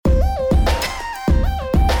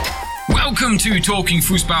Welcome to Talking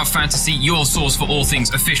Fußball Fantasy, your source for all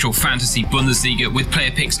things official fantasy Bundesliga, with player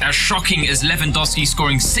picks as shocking as Lewandowski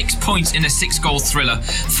scoring 6 points in a 6-goal thriller,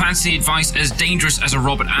 fantasy advice as dangerous as a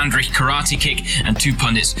Robert Andrich karate kick, and two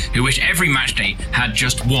pundits who wish every match day had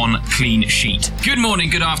just one clean sheet. Good morning,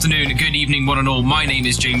 good afternoon, good evening, one and all. My name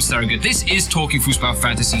is James Thorogood. This is Talking Fußball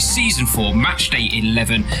Fantasy Season 4, Match Day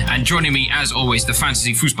 11, and joining me, as always, the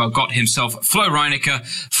fantasy Fußball god himself, Flo Reinecker.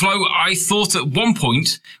 Flo, I thought at one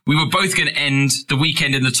point we were both going to end the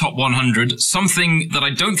weekend in the top 100, something that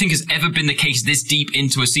I don't think has ever been the case this deep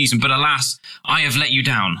into a season, but alas, I have let you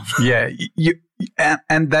down. Yeah,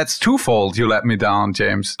 and that's twofold. You let me down,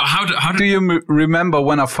 James. How do you remember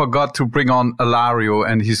when I forgot to bring on Alario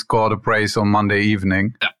and he scored a brace on Monday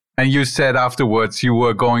evening? Yeah. And you said afterwards you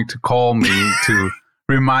were going to call me to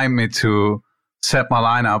remind me to set my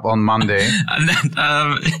lineup on Monday. And then,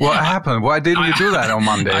 what happened? Why didn't you do that on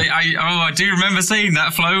Monday? I do remember saying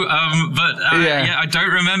that, Flo. But I don't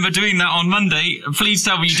remember doing that on Monday. Please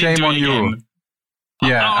tell me you didn't do it again. Shame on you.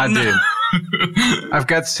 Yeah, I did. I've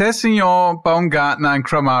got Sessegnon, Baumgartner, and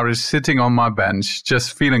Kramaric sitting on my bench,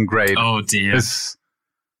 just feeling great. Oh dear.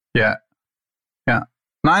 Yeah.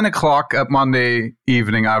 9 o'clock at Monday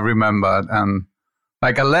evening, I remembered, and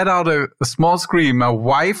I let out a small scream. My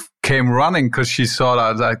wife came running because she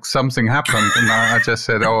saw that something happened, and I just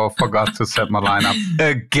said, "Oh, I forgot to set my lineup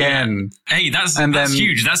again." Yeah. Hey, that's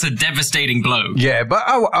huge. That's a devastating blow. Yeah, but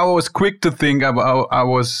I was quick to think. I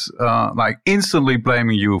was instantly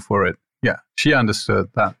blaming you for it. Yeah, she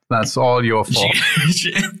understood that. That's all your fault.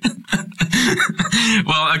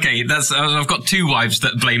 Well, okay, I've got two wives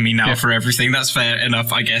that blame me now for everything. That's fair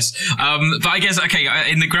enough, I guess. But I guess, okay,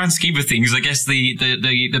 in the grand scheme of things, I guess the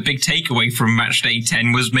big takeaway from match day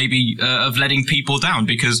 10 was maybe of letting people down,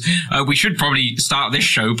 because we should probably start this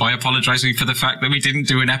show by apologizing for the fact that we didn't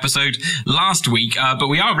do an episode last week. But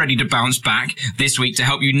we are ready to bounce back this week to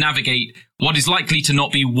help you navigate what is likely to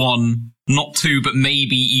not be one, not two, but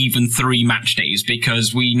maybe even 3 match days,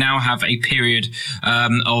 because we now have a period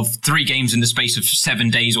of 3 games in the space of 7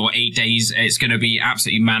 days or 8 days. It's going to be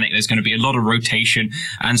absolutely manic. There's going to be a lot of rotation.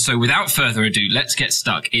 And so without further ado, let's get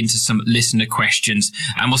stuck into some listener questions.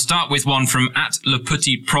 And we'll start with one from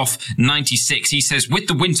 @LePetitProf96. He says, with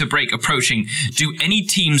the winter break approaching, do any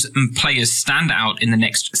teams and players stand out in the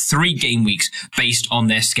next 3 game weeks based on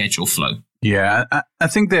their schedule flow? Yeah, I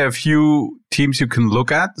think there are a few teams you can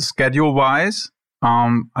look at schedule-wise.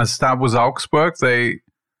 I start with Augsburg. They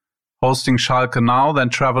hosting Schalke now, then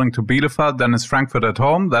traveling to Bielefeld, then it's Frankfurt at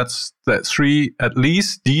home. That's 3 at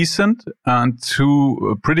least decent and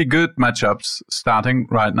 2 pretty good matchups starting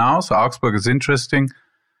right now. So Augsburg is interesting.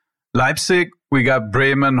 Leipzig, we got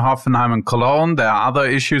Bremen, Hoffenheim, and Cologne. There are other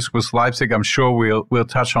issues with Leipzig I'm sure we'll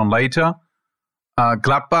touch on later.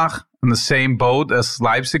 Gladbach in the same boat as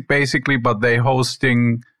Leipzig, basically, but they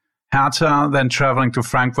hosting Hertha, then traveling to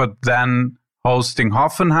Frankfurt, then hosting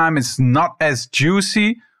Hoffenheim. It's not as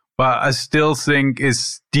juicy, but I still think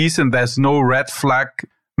it's decent. There's no red flag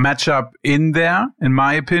matchup in there, in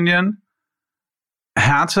my opinion.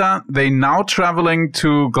 Hertha, they now traveling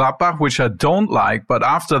to Gladbach, which I don't like, but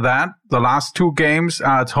after that, the last 2 games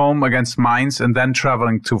are at home against Mainz and then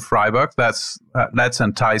traveling to Freiburg. That's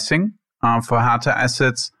enticing for Hertha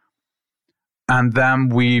assets. And then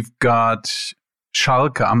we've got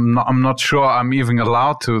Schalke. I'm not sure I'm even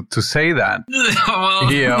allowed to say that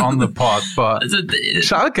here on the pod, but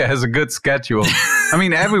Schalke has a good schedule. I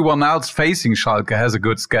mean, everyone else facing Schalke has a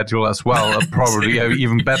good schedule as well, probably an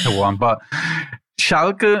even better one. But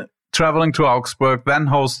Schalke traveling to Augsburg, then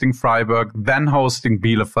hosting Freiburg, then hosting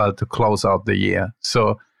Bielefeld to close out the year.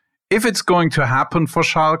 So if it's going to happen for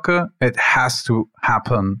Schalke, it has to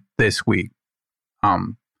happen this week.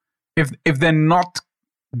 If they're not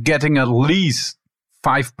getting at least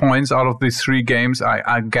 5 points out of these 3 games,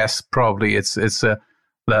 I guess probably it's a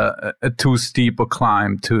too steep a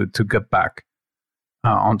climb to get back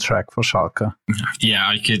on track for Schalke. Yeah,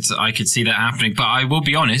 I could see that happening. But I will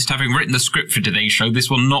be honest, having written the script for today's show, this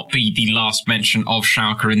will not be the last mention of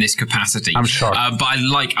Schalke in this capacity. I'm sure. But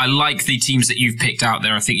I like the teams that you've picked out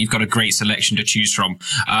there. I think you've got a great selection to choose from.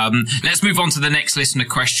 Let's move on to the next listener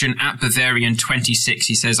question. @Bavarian26,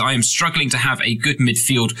 he says, I am struggling to have a good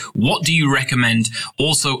midfield. What do you recommend?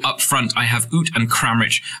 Also up front, I have Ut and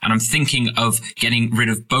Kramaric, and I'm thinking of getting rid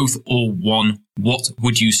of both or one. What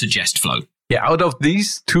would you suggest, Flo? Yeah, out of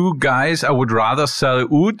these 2 guys, I would rather sell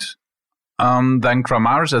Ut than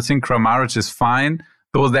Kramaric. I think Kramaric is fine.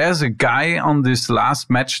 Though there's a guy on this last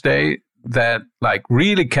match day that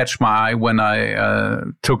really catch my eye when I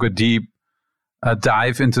took a deep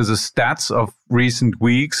dive into the stats of recent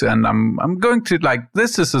weeks, and I'm going to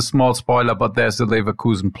this is a small spoiler, but there's a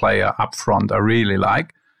Leverkusen player up front I really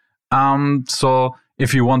like. So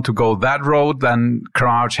if you want to go that road, then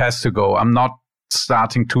Kramaric has to go. I'm not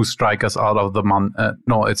starting 2 strikers out of the month.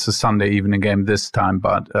 No, it's a Sunday evening game this time,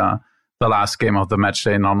 but the last game of the match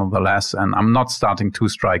day nonetheless. And I'm not starting 2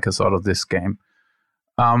 strikers out of this game.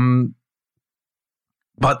 But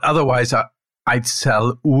otherwise, I'd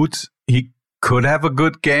sell Uth. He could have a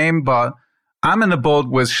good game, but I'm in a boat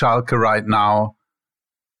with Schalke right now.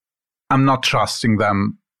 I'm not trusting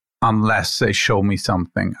them unless they show me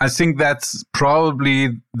something. I think that's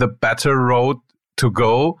probably the better road to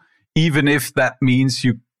go, even if that means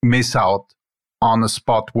you miss out on a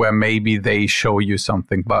spot where maybe they show you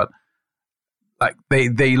something. But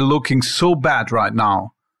they looking so bad right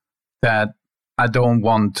now that I don't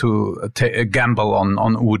want to take a gamble on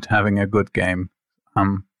Uth having a good game.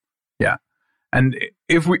 Yeah. And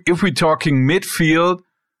if we're talking midfield,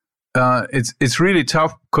 it's really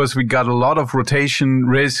tough because we got a lot of rotation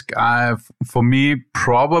risk. For me,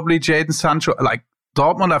 probably Jadon Sancho.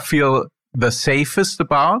 Dortmund, I feel the safest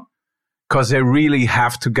about because they really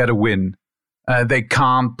have to get a win. They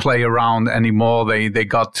can't play around anymore. They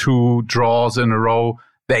got 2 draws in a row.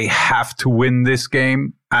 They have to win this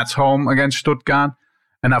game at home against Stuttgart.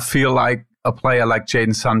 And I feel like a player like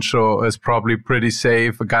Jadon Sancho is probably pretty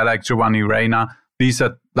safe. A guy like Giovanni Reina. These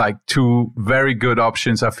are 2 very good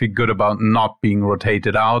options. I feel good about not being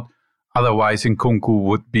rotated out. Otherwise, Nkunku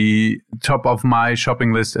would be top of my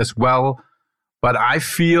shopping list as well. But I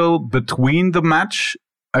feel between the match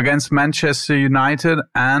against Manchester United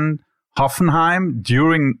and Hoffenheim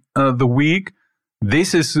during the week,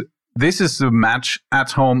 this is the match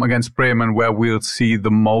at home against Bremen where we'll see the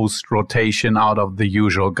most rotation out of the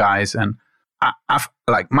usual guys. And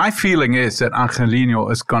my feeling is that Angelino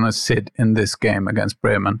is going to sit in this game against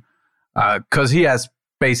Bremen because he has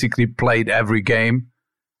basically played every game.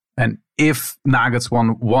 And if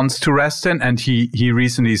Nagelsmann wants to rest him, and he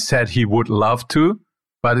recently said he would love to,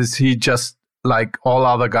 but is he just like all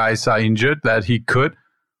other guys are injured that he could?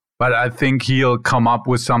 But I think he'll come up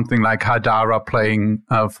with something like Haidara playing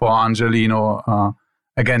for Angelino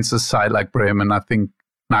against a side like Bremen. I think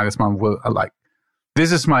Nagelsmann will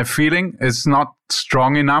This is my feeling. It's not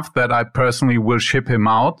strong enough that I personally will ship him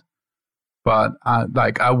out, but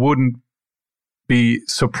I wouldn't be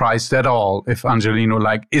surprised at all if Angelino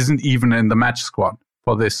isn't even in the match squad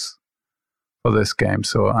for this game.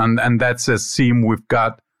 So and that's a theme we've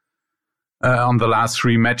got on the last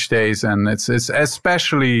 3 match days, and it's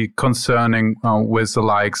especially concerning with the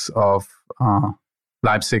likes of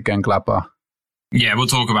Leipzig and Gladbach. Yeah, we'll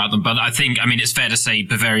talk about them. But it's fair to say,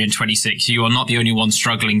 Bavarian 26, you are not the only one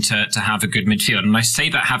struggling to have a good midfield. And I say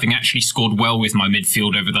that having actually scored well with my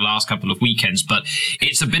midfield over the last couple of weekends, but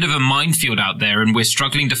it's a bit of a minefield out there, and we're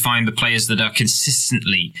struggling to find the players that are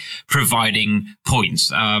consistently providing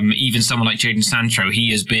points. Even someone like Jadon Sancho,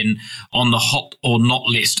 he has been on the hot or not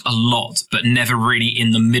list a lot, but never really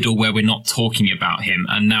in the middle where we're not talking about him.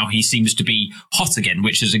 And now he seems to be hot again,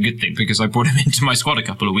 which is a good thing because I brought him into my squad a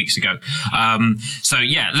couple of weeks ago. So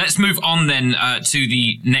yeah, let's move on then to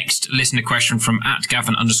the next listener question from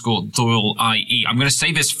 @Gavin_Doyle IE. I'm going to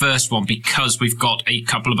say this first one because we've got a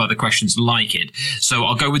couple of other questions like it. So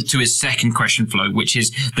I'll go to his second question, Flo, which is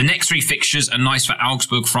the next 3 fixtures are nice for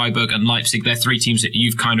Augsburg, Freiburg and Leipzig. They're 3 teams that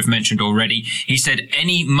you've kind of mentioned already. He said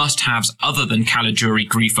any must-haves other than Caligiuri,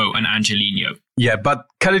 Grifo and Angelino. Yeah, but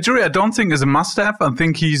Caligiuri I don't think is a must-have. I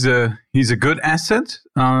think he's a good asset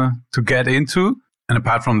to get into. And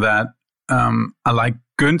apart from that, I like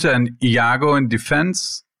Günther and Iago in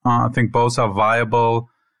defense. I think both are viable.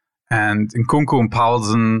 And Nkunku and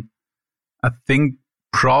Paulsen, I think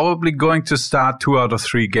probably going to start 2 out of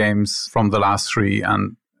 3 games from the last 3.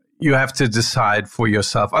 And you have to decide for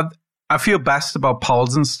yourself. I feel best about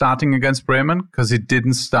Paulsen starting against Bremen because he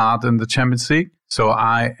didn't start in the Champions League. So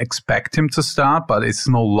I expect him to start, but it's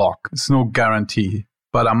no lock. It's no guarantee.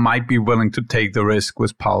 But I might be willing to take the risk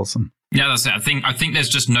with Paulsen. Yeah, that's it. I think there's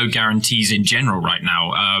just no guarantees in general right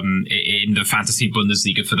now in the fantasy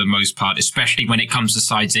Bundesliga for the most part, especially when it comes to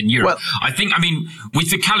sides in Europe. Well,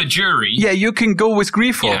 with the Caligiuri... Yeah, you can go with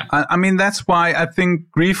Grifo. Yeah. That's why I think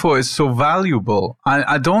Grifo is so valuable.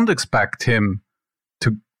 I don't expect him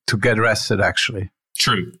to get rested, actually.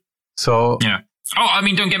 True. So, yeah. Oh, I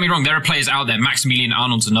mean, don't get me wrong. There are players out there. Maximilian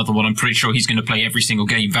Arnold's another one. I'm pretty sure he's going to play every single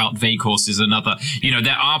game. Wout Weghorst is another.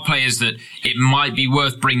 There are players that it might be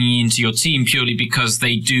worth bringing into your team purely because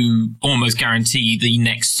they do almost guarantee the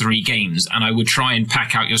next 3 games. And I would try and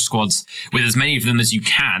pack out your squads with as many of them as you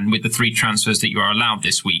can with the 3 transfers that you are allowed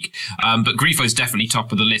this week. But Grifo's definitely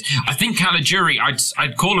top of the list. I think Caligiuri,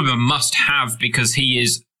 I'd call him a must-have because he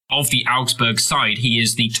is, of the Augsburg side, he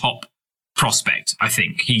is the top prospect. I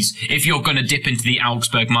think if you're going to dip into the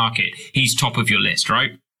Augsburg market, he's top of your list,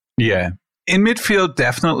 right? Yeah. In midfield,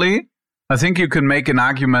 definitely. I think you can make an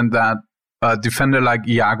argument that a defender like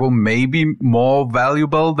Iago may be more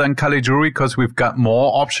valuable than Caligiuri because we've got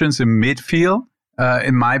more options in midfield,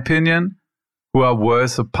 in my opinion, who are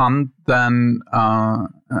worth a punt than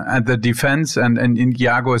at the defense, and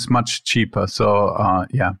Iago is much cheaper. So,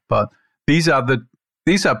 but these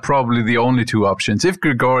are probably the only 2 options. If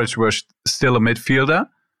Gregoritsch were still a midfielder,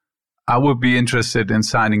 I would be interested in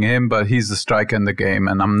signing him, but he's the striker in the game,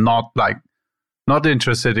 and I'm not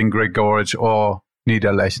interested in Gregoritsch or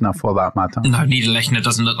Niederlechner for that matter. No, Niederlechner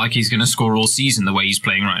doesn't look like he's going to score all season the way he's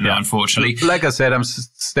playing right now, unfortunately. Like I said, I'm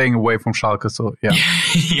staying away from Schalke, so yeah.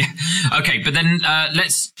 Yeah. Okay, but then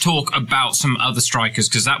let's talk about some other strikers,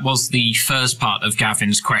 because that was the first part of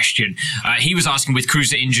Gavin's question. He was asking, with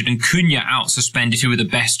Kruse injured and Cunha out suspended, who are the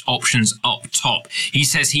best options up top? He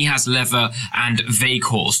says he has Lever and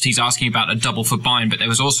Weghorst. He's asking about a double for Bayern, but there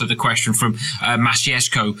was also the question from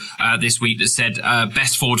Maciejko this week that said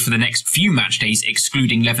best forward for the next few match days,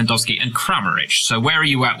 excluding Lewandowski and Kramaric. So where are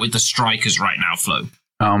you at with the strikers right now, Flo?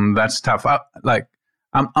 That's tough.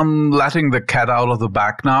 I'm letting the cat out of the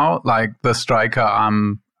bag now. Like, the striker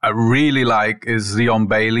I really like is Leon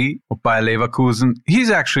Bailey by Leverkusen. He's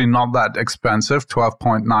actually not that expensive,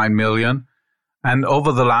 12.9 million. And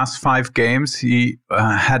over the last 5 games, he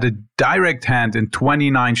had a direct hand in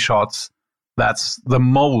 29 shots. That's the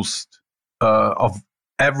most of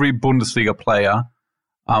every Bundesliga player.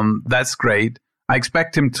 That's great. I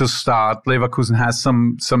expect him to start. Leverkusen has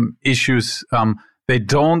some issues. They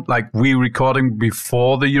don't, we recording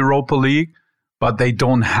before the Europa League, but they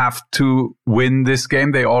don't have to win this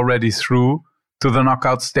game. They already through to the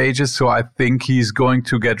knockout stages. So I think he's going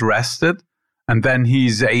to get rested, and then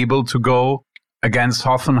he's able to go against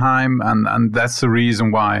Hoffenheim. And that's the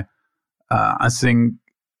reason why I think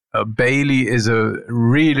Bailey is a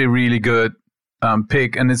really, really good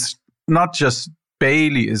pick. And it's not just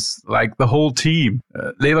Bailey, is like the whole team.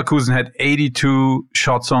 Leverkusen had 82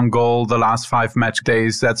 shots on goal the last 5 match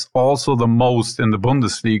days. That's also the most in the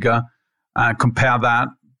Bundesliga. Compare that,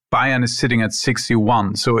 Bayern is sitting at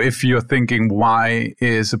 61. So if you're thinking, why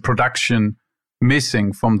is a production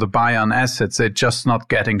missing from the Bayern assets? They're just not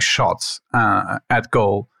getting shots at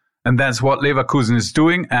goal. And that's what Leverkusen is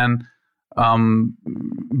doing. And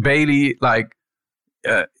Bailey,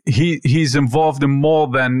 he's involved in more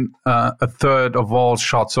than a third of all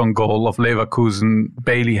shots on goal of Leverkusen.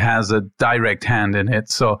 Bailey has a direct hand in it.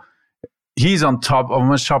 So he's on top of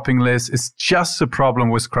my shopping list. It's just a problem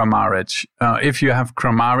with Kramaric. If you have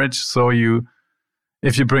Kramaric,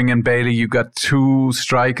 if you bring in Bailey, you got 2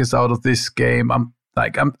 strikers out of this game.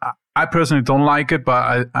 I personally don't like it,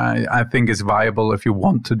 but I think it's viable. If you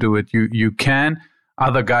want to do it, you can.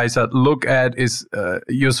 Other guys I'd look at is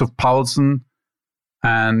Yusuf Poulsen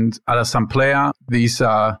and Alassane Plea. These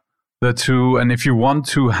are the 2. And if you want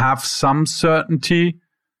to have some certainty,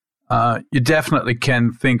 you definitely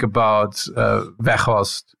can think about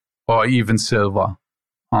Weghorst or even Silva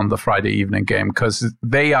on the Friday evening game, because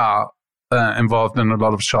they are involved in a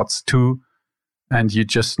lot of shots too, and you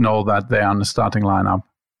just know that they're on the starting lineup.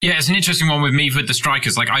 Yeah, it's an interesting one with me with the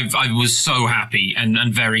strikers. I was so happy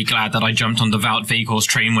and very glad that I jumped on the Wout Weghorst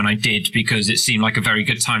train when I did, because it seemed like a very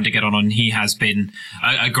good time to get on, and he has been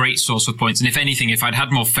a great source of points. And if anything, if I'd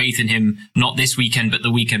had more faith in him, not this weekend, but the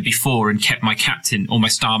weekend before, and kept my captain or my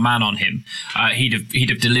star man on him, he'd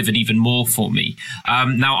have delivered even more for me.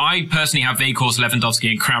 Now, I personally have Weghorst, Lewandowski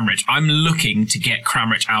and Kramaric. I'm looking to get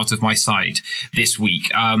Kramaric out of my side this week.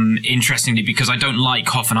 Interestingly, because I don't like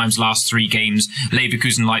Hoffenheim's last 3 games,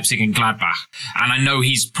 Leverkusen, Leipzig and Gladbach. And I know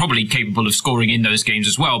he's probably capable of scoring in those games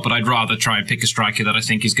as well, but I'd rather try and pick a striker that I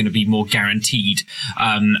think is going to be more guaranteed.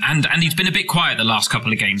 And he's been a bit quiet the last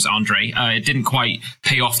couple of games, Andre. It didn't quite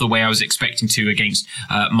pay off the way I was expecting to against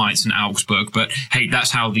Mainz and Augsburg. But hey,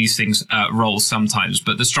 that's how these things roll sometimes.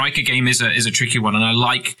 But the striker game is a tricky one, and I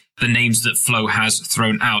like the names that Flo has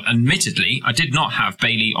thrown out. Admittedly, I did not have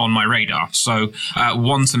Bailey on my radar, so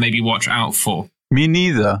one to maybe watch out for. Me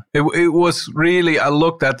neither. It was really, I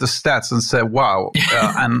looked at the stats and said, wow.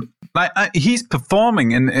 And he's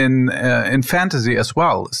performing in fantasy as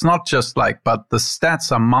well. It's not just but the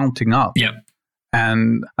stats are mounting up. Yep.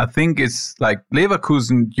 And I think it's like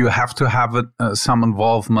Leverkusen, you have to have some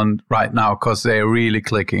involvement right now because they're really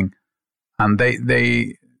clicking. And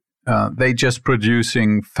they just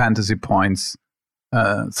producing fantasy points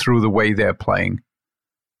through the way they're playing.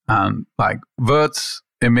 And like Wirtz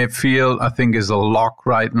in midfield, I think is a lock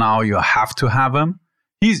right now. You have to have him.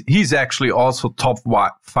 He's actually also top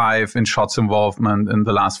 5 in shots involvement in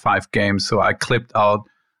the last 5 games. So I clipped out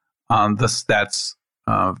the stats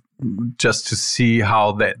just to see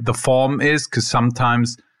how the form is. Because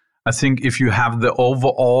sometimes I think if you have the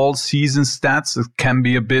overall season stats, it can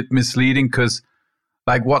be a bit misleading. Because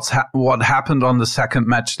like what happened on the second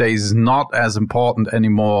match day is not as important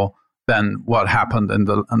anymore than what happened in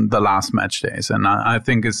the last match days. And I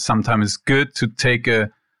think it's sometimes good to take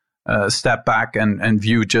a step back and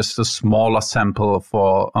view just a smaller sample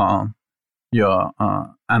for your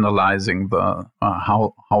analyzing the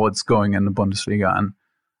how it's going in the Bundesliga.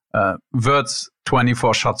 And Wirtz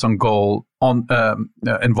 24 shots on goal, on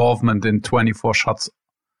involvement in 24 shots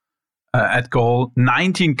at goal.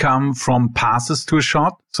 19 come from passes to a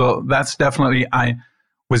shot. So that's definitely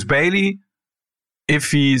with Bailey.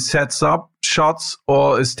 If he sets up shots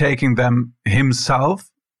or is taking them himself,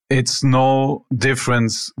 it's no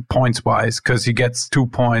difference points-wise because he gets 2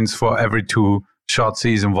 points for every 2 shots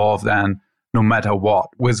he's involved in, no matter what.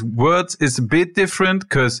 With Wirtz, it's a bit different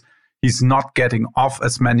because he's not getting off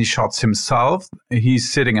as many shots himself. He's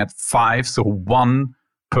sitting at 5, so 1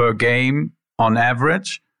 per game on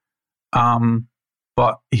average.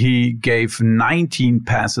 But he gave 19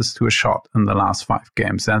 passes to a shot in the last 5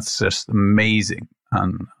 games. That's just amazing.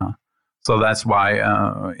 And so that's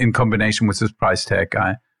why, in combination with his price tag,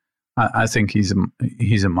 I think he's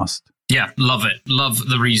a must. Yeah, love it. Love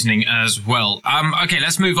the reasoning as well. Okay,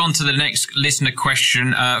 let's move on to the next listener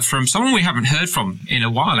question from someone we haven't heard from in a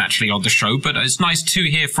while, actually, on the show, but it's nice to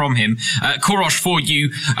hear from him. Korosh, for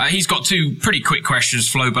you, he's got 2 pretty quick questions,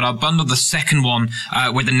 Flo, but I'll bundle the second one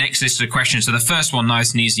with the next listener question. So the first one,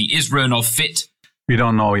 nice and easy. Is Rønnow fit? We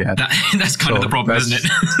don't know yet. That's kind of the problem, isn't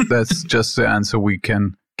it? That's just the answer we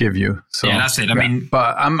can give you. So yeah, that's it. I mean,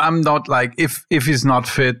 but I'm not like if he's not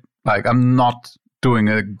fit, like I'm not doing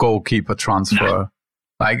a goalkeeper transfer. No.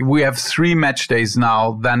 Like we have 3 match days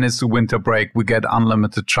now. Then it's the winter break. We get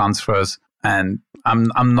unlimited transfers, and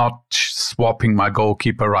I'm not swapping my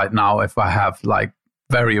goalkeeper right now if I have like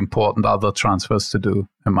very important other transfers to do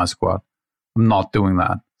in my squad. I'm not doing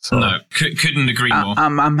that. So no, couldn't agree more.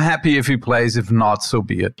 I'm happy if he plays. If not, so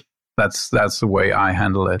be it. That's the way I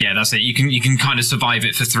handle it. Yeah, that's it. You can kind of survive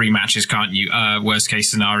it for 3 matches, can't you? Worst case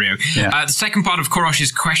scenario. Yeah. The second part of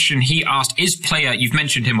Korosh's question, he asked, is Player, you've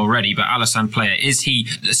mentioned him already, but Alassane Player, is he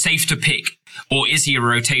safe to pick or is he a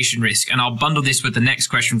rotation risk? And I'll bundle this with the next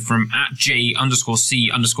question from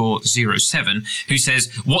 @J_C_07, who says,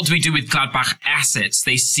 what do we do with Gladbach assets?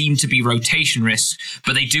 They seem to be rotation risks,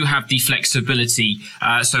 but they do have the flexibility.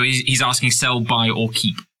 So he's asking sell, buy or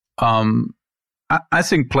keep. I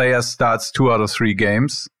think Player starts 2 out of 3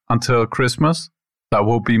 games until Christmas. That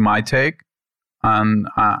will be my take. And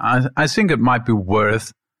I think it might be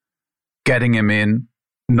worth getting him in,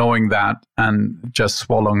 knowing that, and just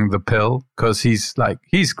swallowing the pill, because he's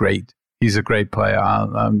great. He's a great player.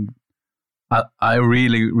 I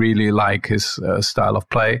really, really like his style of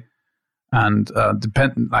play. And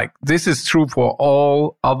this is true for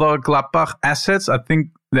all other Gladbach assets. I think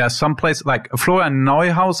there are some places like Florian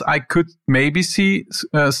Neuhaus, I could maybe see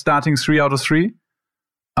starting 3 out of 3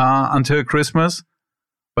 until Christmas.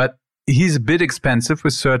 But he's a bit expensive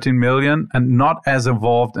with 13 million and not as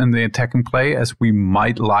involved in the attacking play as we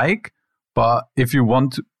might like. But if you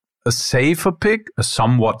want a safer pick, a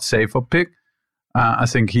somewhat safer pick, I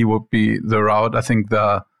think he would be the route. I think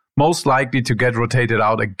the most likely to get rotated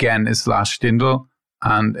out again is Lars Stindl.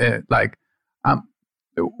 And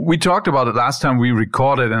we talked about it last time we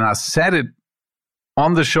recorded, and I said it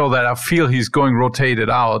on the show that I feel he's going rotated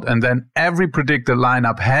out. And then every predicted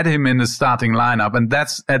lineup had him in the starting lineup. And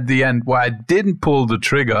that's at the end where I didn't pull the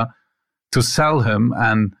trigger to sell him.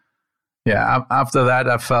 And yeah, after that,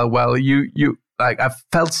 I felt, well, I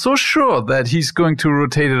felt so sure that he's going to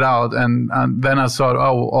rotate it out. And then I thought,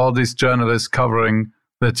 oh, all these journalists covering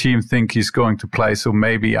the team think he's going to play. So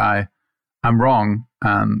maybe I'm wrong.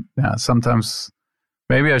 And yeah, sometimes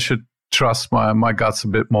maybe I should trust my guts a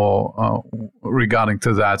bit more regarding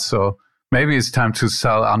to that. So maybe it's time to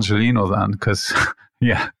sell Angelino then, because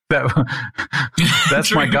yeah,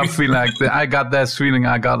 that's my gut feeling. Like I got that feeling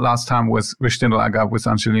I got last time with Stindl, I got with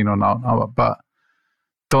Angelino now. But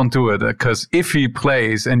don't do it, because if he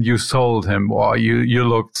plays and you sold him, well, you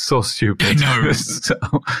look so stupid. I know. So,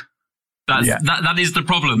 That is the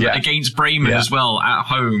problem against Bremen as well at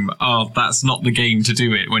home. Oh, that's not the game to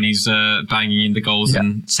do it when he's banging in the goals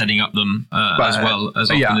and setting up them as well as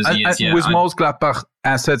often as he is. With most Gladbach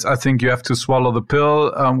assets, I think you have to swallow the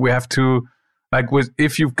pill. We have to,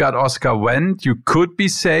 if you've got Oscar Wendt, you could be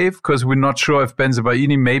safe because we're not sure if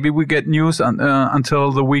Bensebaini, maybe we get news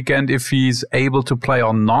until the weekend if he's able to play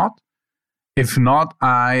or not. If not,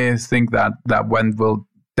 I think that Wendt will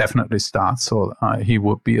definitely start. So he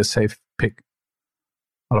would be a safe pick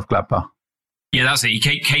out of Gladbach. Yeah, that's it.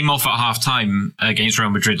 He came off at half-time against Real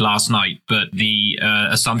Madrid last night, but the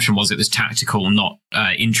assumption was it was tactical, not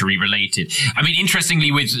injury-related. I mean,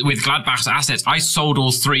 interestingly, with Gladbach's assets, I sold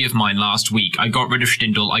all three of mine last week. I got rid of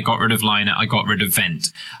Stindl, I got rid of Leiner, I got rid of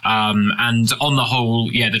Wendt. And on the whole,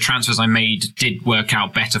 the transfers I made did work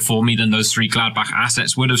out better for me than those three Gladbach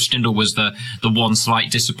assets would have. Stindl was the one slight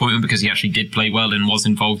disappointment because he actually did play well and was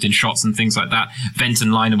involved in shots and things like that. Wendt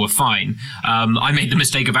and Leiner were fine. I made the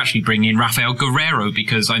mistake of actually bringing in Rafael Guerrero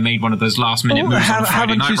because I made one of those last-minute moves on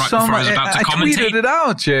Friday night right before I was about to commentate. I tweeted it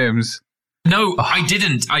out, James. No, I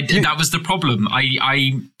didn't. That was the problem.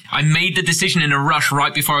 I made the decision in a rush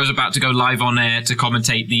right before I was about to go live on air to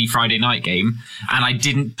commentate the Friday night game, and I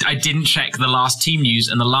didn't check the last team news.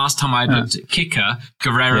 And the last time I looked at kicker,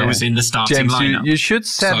 Guerrero was in the starting lineup. You should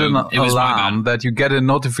set an alarm that you get a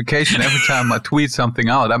notification every time I tweet something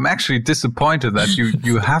out. I'm actually disappointed that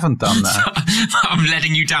you haven't done that. I'm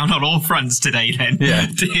letting you down on all fronts today. Then,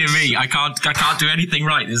 dear me, I can't do anything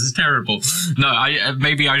right. This is terrible. No,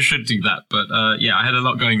 maybe I should do that, but I had a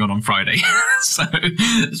lot going on Friday, so.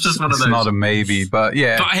 Just one of those. It's not a maybe, but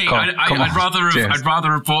yeah. But hey, I'd rather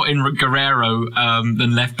have brought in Guerrero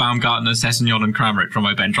than left Baumgartner, Sessegnon, and Kramaric from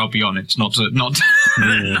my bench. I'll be honest, not to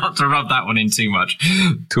rub that one in too much.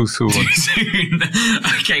 Too soon.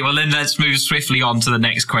 Okay, well then let's move swiftly on to the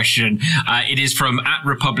next question. It is from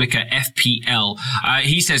 @Republica FPL.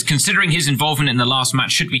 He says, considering his involvement in the last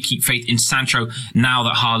match, should we keep faith in Sancho now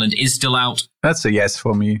that Haaland is still out? That's a yes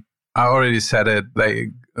for me. I already said it.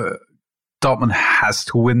 Dortmund has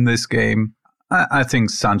to win this game. I think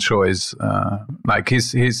Sancho is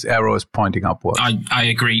his arrow is pointing upwards. I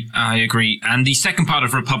agree. And the second part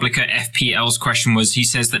of Republica FPL's question was, he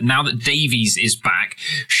says that now that Davies is back,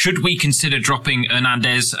 should we consider dropping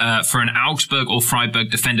Hernandez for an Augsburg or Freiburg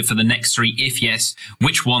defender for the next three? If yes,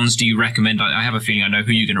 which ones do you recommend? I have a feeling I know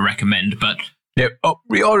who you're going to recommend, but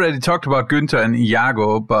we already talked about Günther and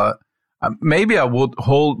Iago, but maybe I would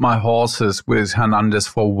hold my horses with Hernandez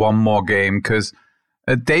for one more game because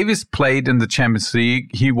Davies played in the Champions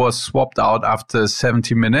League. He was swapped out after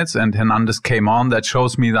 70 minutes and Hernandez came on. That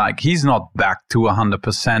shows me he's not back to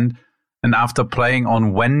 100%. And after playing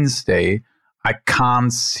on Wednesday, I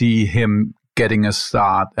can't see him getting a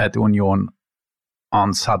start at Union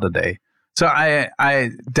on Saturday. So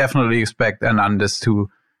I definitely expect Hernandez to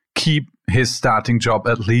keep his starting job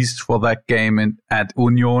at least for that game at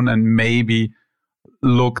Union and maybe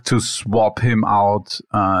look to swap him out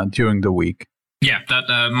during the week. Yeah,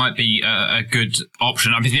 that might be a good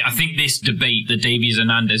option. I mean, I think this debate, the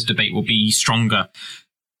Davies-Hernandez debate, will be stronger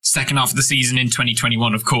second half of the season in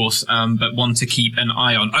 2021, of course, but one to keep an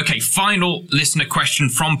eye on. Okay, final listener question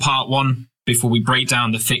from part one before we break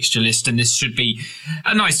down the fixture list, and this should be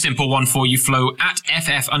a nice simple one for you, Flo.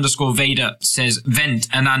 @FF_Vader says,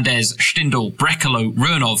 Wendt, Hernandez, Stindl, Brekalo,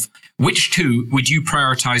 Rönov. Which two would you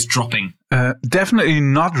prioritize dropping? Definitely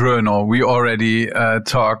not Rönov. We already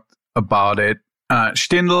talked about it.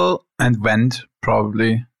 Stindl and Wendt,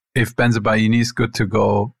 probably, if Bensebaini is good to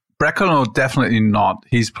go. Brekalo, definitely not.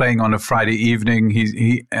 He's playing on a Friday evening.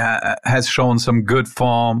 He has shown some good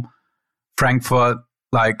form. Frankfurt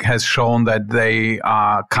has shown that they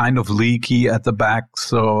are kind of leaky at the back.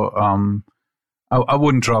 So I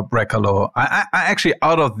wouldn't drop Brekalo. I actually,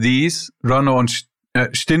 out of these, Rönov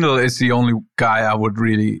and Stindl is the only guy I would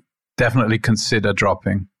really definitely consider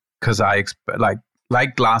dropping because I expect,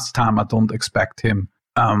 like last time, I don't expect him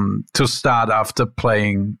to start after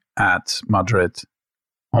playing at Madrid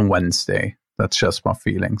on Wednesday. That's just my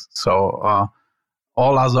feelings. So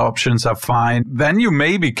all other options are fine. Then you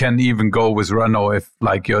maybe can even go with Rönov if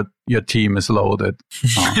your team is loaded.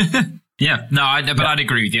 Yeah, no, but I'd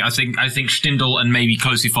agree with you. I think Stindl and maybe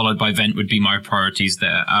closely followed by Wendt would be my priorities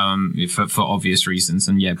there, for obvious reasons.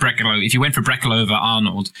 And yeah, Brekalo, if you went for Brekalo over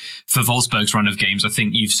Arnold for Wolfsburg's run of games, I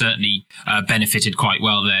think you've certainly benefited quite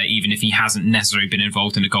well there. Even if he hasn't necessarily been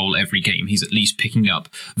involved in a goal every game, he's at least picking up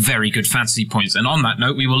very good fantasy points. And on that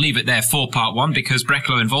note, we will leave it there for part one because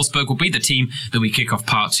Brekalo and Wolfsburg will be the team that we kick off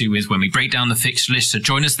part two with when we break down the fixture list. So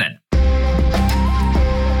join us then.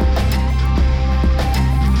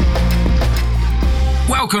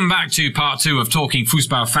 Welcome back to part 2 of Talking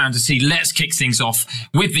Fußball Fantasy. Let's kick things off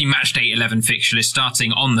with the Matchday 11 fixture list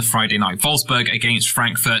starting on the Friday night. Wolfsburg against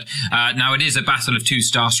Frankfurt. Now, it is a battle of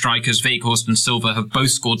two-star strikers. Weghorst and Silva have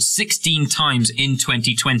both scored 16 times in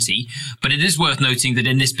 2020, but it is worth noting that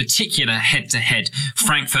in this particular head-to-head,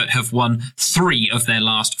 Frankfurt have won 3 of their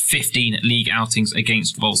last 15 league outings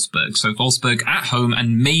against Wolfsburg. So Wolfsburg at home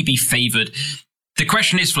and maybe favoured. The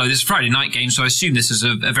question is, Flo, this is a Friday night game, so I assume this is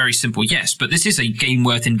a very simple yes, but this is a game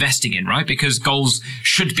worth investing in, right? Because goals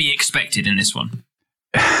should be expected in this one.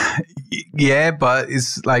 Yeah, but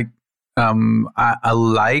it's like I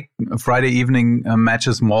like Friday evening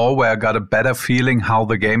matches more where I got a better feeling how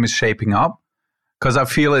the game is shaping up, because I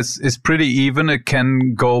feel it's pretty even. It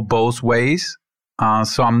can go both ways.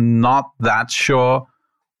 So I'm not that sure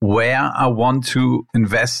where I want to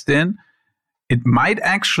invest in. It might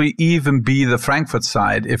actually even be the Frankfurt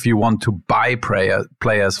side if you want to buy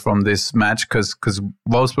players from this match, because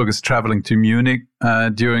Wolfsburg is traveling to Munich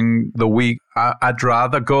during the week. I'd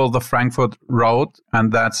rather go the Frankfurt route,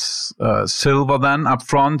 and that's Silva then up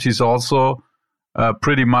front. He's also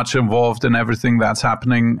pretty much involved in everything that's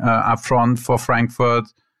happening up front for Frankfurt.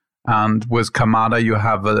 And with Kamada, you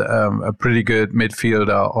have a pretty good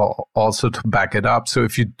midfielder also to back it up. So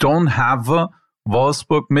if you don't have a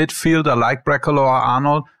Wolfsburg midfielder like Brekalo or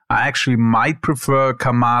Arnold, I actually might prefer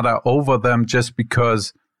Kamada over them just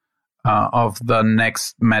because of the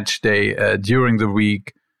next match day during the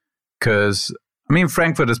week. Because, I mean,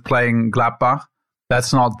 Frankfurt is playing Gladbach.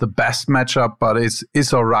 That's not the best matchup, but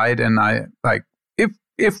it's all right. And I like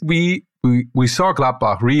if we saw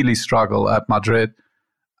Gladbach really struggle at Madrid,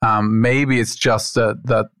 maybe it's just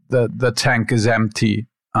that the tank is empty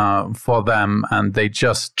for them, and they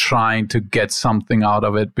just trying to get something out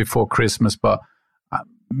of it before Christmas. But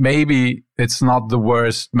maybe it's not the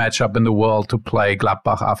worst matchup in the world to play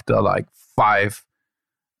Gladbach after like 5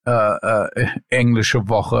 Englische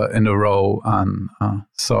Woche in a row. And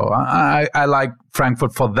so I like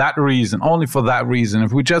Frankfurt for that reason, only for that reason.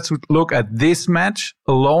 If we just look at this match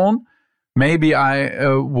alone, maybe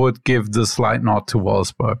I would give the slight nod to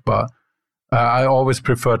Wolfsburg, but I always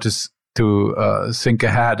prefer to think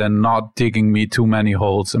ahead and not digging me too many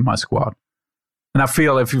holes in my squad. And I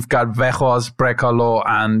feel if you've got Weghorst, Brekalo,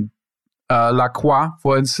 and Lacroix,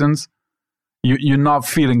 for instance, you're not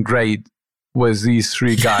feeling great with these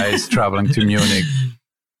 3 guys traveling to Munich.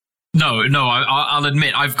 No, I'll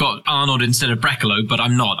admit I've got Arnold instead of Brekalo, but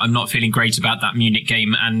I'm not feeling great about that Munich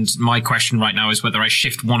game. And my question right now is whether I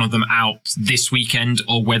shift one of them out this weekend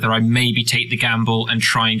or whether I maybe take the gamble and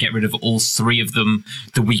try and get rid of all 3 of them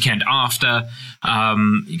the weekend after.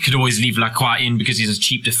 You could always leave Lacroix in because he's a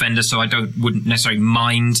cheap defender, so I wouldn't necessarily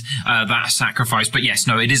mind that sacrifice. But yes,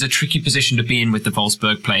 no, it is a tricky position to be in with the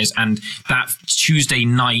Wolfsburg players, and that Tuesday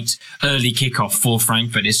night early kickoff for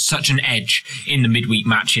Frankfurt is such an edge in the midweek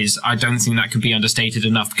matches. I don't think that can be understated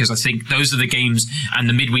enough, because I think those are the games and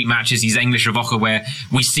the midweek matches, these Englische Woche, where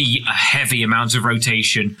we see a heavy amount of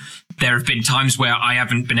rotation. There have been times where I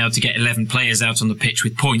haven't been able to get 11 players out on the pitch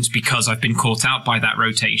with points because I've been caught out by that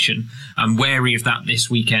rotation. I'm wary of that this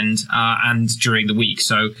weekend and during the week.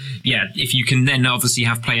 So, yeah, if you can then obviously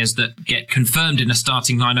have players that get confirmed in a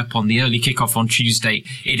starting lineup on the early kickoff on Tuesday,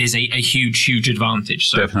 it is a huge advantage.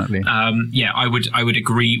 So, definitely. Yeah, I would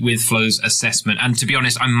agree with Flo's assessment. And to be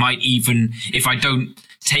honest, I might even, if I don't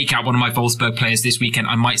take out one of my Wolfsburg players this weekend,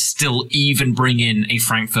 I might still even bring in a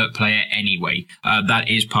Frankfurt player anyway. That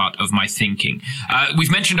is part of my thinking.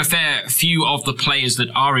 We've mentioned a fair few of the players that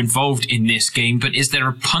are involved in this game, but is there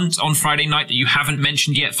a punt on Friday night that you haven't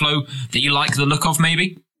mentioned yet, Flo, that you like the look of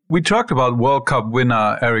maybe? We talked about World Cup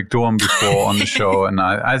winner Eric Dorn before on the show, and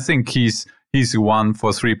I think he's the one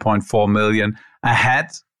for 3.4 million. I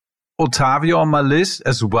had Otavio on my list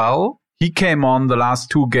as well. He came on the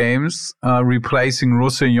last 2 games, replacing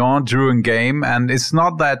Roussillon during game, and it's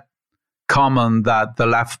not that common that the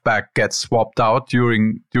left back gets swapped out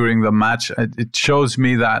during the match. It shows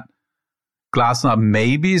me that Glasner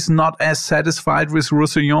maybe is not as satisfied with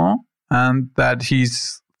Roussillon, and that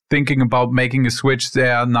he's thinking about making a switch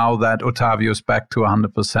there now that Otavio is back to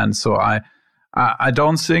 100%. So I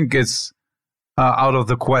don't think it's out of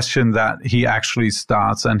the question that he actually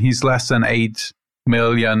starts, and he's less than 8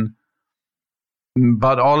 million.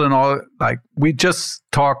 But all in all, like we just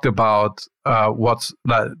talked about what's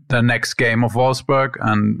the next game of Wolfsburg,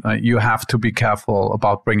 and you have to be careful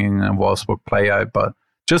about bringing in a Wolfsburg player. But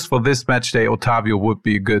just for this match day, Otavio would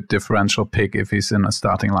be a good differential pick if he's in a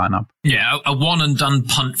starting lineup. Yeah, a one and done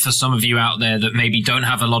punt for some of you out there that maybe don't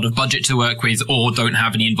have a lot of budget to work with or don't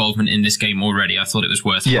have any involvement in this game already. I thought it was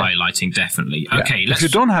worth highlighting, definitely. Yeah. Okay, if you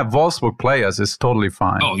don't have Wolfsburg players, it's totally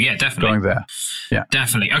fine. Oh, yeah, definitely. Going there. Yeah.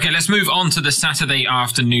 Definitely. Okay, let's move on to the Saturday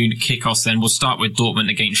afternoon kickoffs then. We'll start with Dortmund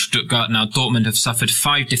against Stuttgart. Now, Dortmund have suffered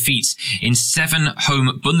 5 defeats in 7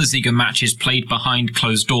 home Bundesliga matches played behind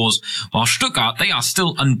closed doors, while Stuttgart, they are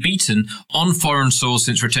still unbeaten on foreign soil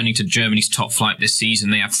since returning to Germany's top flight this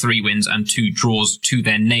season. They have 3 wins and 2 draws to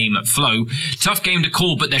their name. Flo, tough game to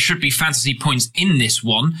call, but there should be fantasy points in this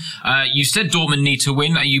one. You said Dortmund need to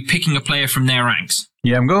win. Are you picking a player from their ranks?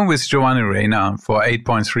 Yeah, I'm going with Giovanni Reina for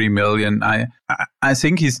 8.3 million. I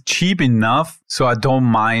think he's cheap enough, so I don't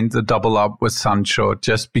mind the double up with Sancho,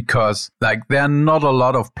 just because like there are not a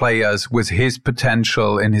lot of players with his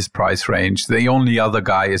potential in his price range. The only other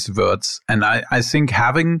guy is Wirtz, and I think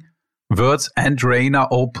having Wirtz and Reina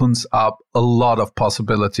opens up a lot of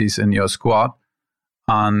possibilities in your squad.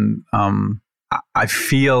 And I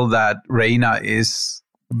feel that Reina is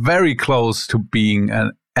very close to being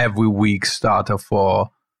an every week starter for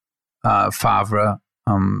Favre,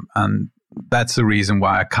 and that's the reason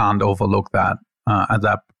why I can't overlook that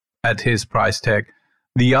at his price tag.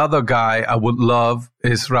 The other guy I would love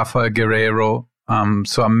is Rafael Guerreiro.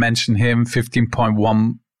 So I mentioned him,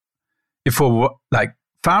 15.1.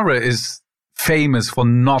 Favre is famous for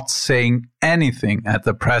not saying anything at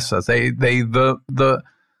the pressers. The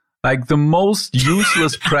most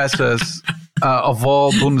useless pressers of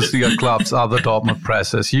all Bundesliga clubs are the Dortmund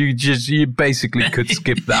pressers. You basically could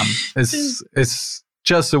skip them. It's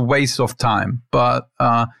just a waste of time. But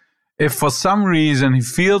if for some reason he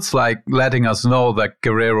feels like letting us know that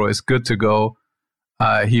Guerreiro is good to go,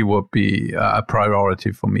 he would be a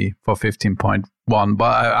priority for me for 15.1.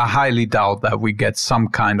 But I highly doubt that we get some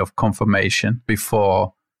kind of confirmation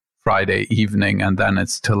before Friday evening, and then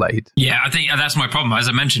it's too late. Yeah, I think that's my problem. As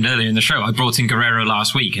I mentioned earlier in the show, I brought in Guerreiro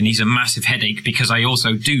last week, and he's a massive headache because I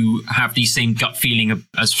also do have the same gut feeling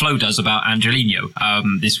as Flo does about Angelino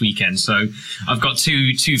this weekend. So I've got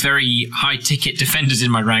two very high-ticket defenders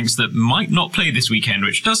in my ranks that might not play this weekend,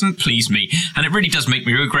 which doesn't please me. And it really does make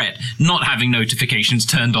me regret not having notifications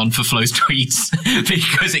turned on for Flo's tweets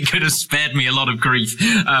because it could have spared me a lot of grief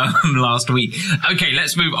last week. Okay,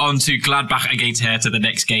 let's move on to Gladbach against Hertha, the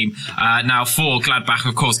next game. Now for Gladbach,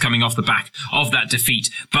 of course, coming off the back of that defeat,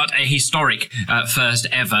 but a historic first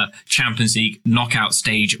ever Champions League knockout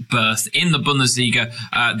stage berth in the Bundesliga.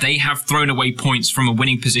 They have thrown away points from a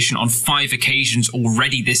winning position on 5 occasions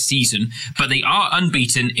already this season, but they are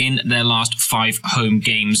unbeaten in their last 5 home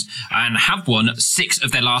games and have won 6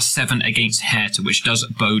 of their last 7 against Hertha, which does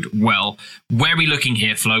bode well. Where are we looking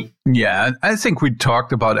here, Flo? Yeah, I think we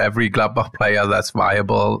talked about every Gladbach player that's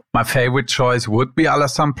viable. My favorite choice would be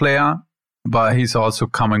Alassane Player, but he's also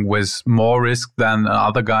coming with more risk than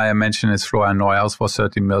another guy I mentioned is Florian Neuhaus for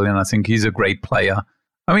 30 million. I think he's a great player.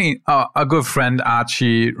 I mean, a good friend,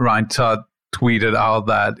 Archie Reinhardt, tweeted out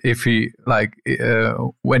that if he,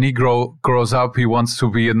 when he grows up, he wants to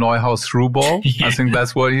be a Neuhaus through ball. Yeah. I think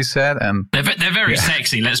that's what he said. And they're very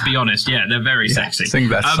sexy, let's be honest. Yeah, they're very sexy. I think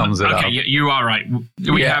that sums it up. Okay, you are right.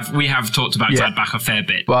 We have talked about Gladbach a fair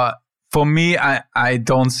bit. But for me, I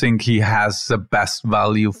don't think he has the best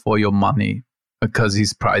value for your money because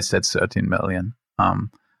he's priced at 13 million.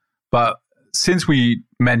 But since we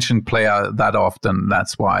mentioned player that often,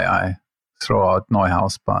 that's why I throw out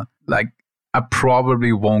Neuhaus. But I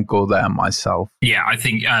probably won't go there myself. Yeah, I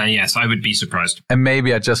think, yes, I would be surprised. And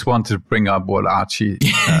maybe I just wanted to bring up what Archie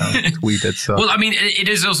tweeted. So. Well, I mean, it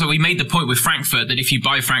is also, we made the point with Frankfurt that if you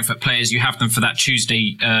buy Frankfurt players, you have them for that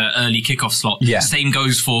Tuesday early kickoff slot. Yeah. Same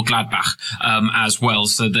goes for Gladbach as well.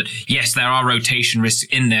 So that, yes, there are rotation risks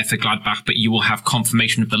in there for Gladbach, but you will have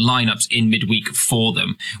confirmation of the lineups in midweek for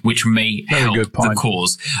them, which may help the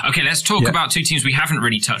cause. Okay, let's talk about 2 teams we haven't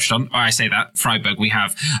really touched on. I say that, Freiburg we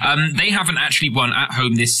have. They haven't actually won at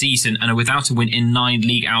home this season and are without a win in 9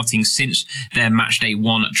 league outings since their matchday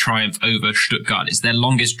 1 triumph over Stuttgart. It's their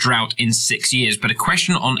longest drought in 6 years. But a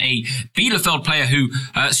question on a Bielefeld player who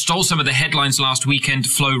stole some of the headlines last weekend,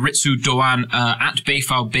 Flo, Ritsu Doan at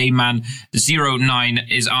BVB-man 09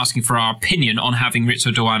 is asking for our opinion on having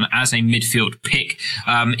Ritsu Doan as a midfield pick.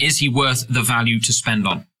 Is he worth the value to spend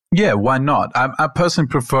on? Yeah, why not? I personally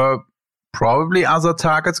prefer probably other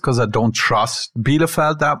targets because I don't trust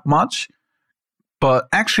Bielefeld that much. But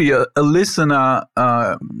actually, a listener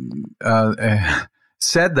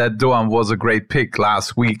said that Doan was a great pick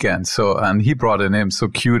last weekend. So, and he brought in him. So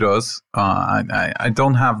kudos. I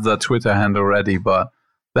don't have the Twitter handle ready, but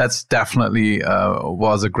that's definitely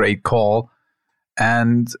was a great call.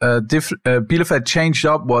 And Bielefeld changed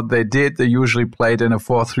up what they did. They usually played in a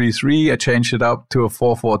 4-3-3. I changed it up to a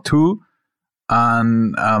 4-4-2.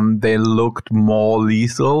 And they looked more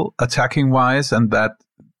lethal attacking-wise. And that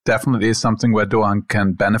definitely is something where Doan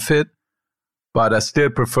can benefit. But I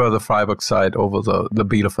still prefer the Freiburg side over the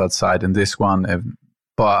Bielefeld side in this one.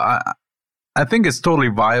 But I think it's totally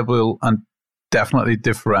viable and definitely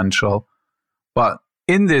differential. But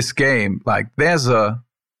in this game, like there's a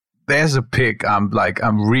pick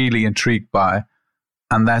I'm really intrigued by,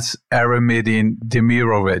 and that's Eremetin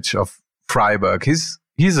Demirovic of Freiburg.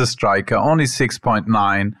 He's a striker, only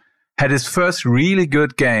 6.9. Had his first really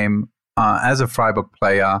good game as a Freiburg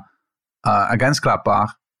player against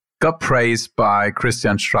Gladbach. Got praised by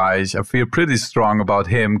Christian Streich. I feel pretty strong about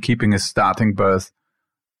him keeping his starting berth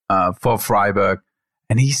for Freiburg.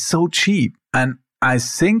 And he's so cheap. And I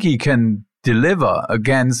think he can deliver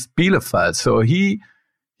against Bielefeld. So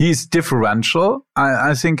he's differential.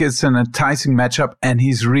 I think it's an enticing matchup, and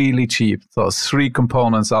he's really cheap. Those three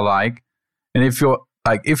components I like. And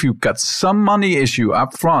if you've got some money issue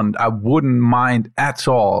up front, I wouldn't mind at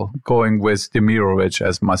all going with Demirovic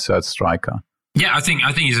as my third striker. Yeah, I think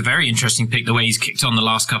he's a very interesting pick, the way he's kicked on the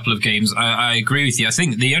last couple of games. I agree with you. I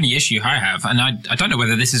think the only issue I have, and I don't know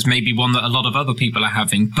whether this is maybe one that a lot of other people are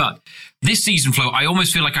having, but this season, Flo, I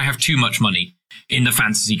almost feel like I have too much money in the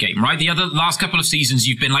fantasy game, right? The last couple of seasons,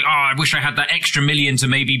 you've been like, I wish I had that extra million to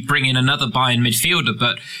maybe bring in another Bayern midfielder.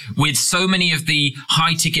 But with so many of the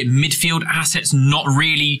high ticket midfield assets not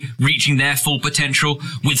really reaching their full potential,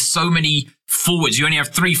 with so many forwards, you only have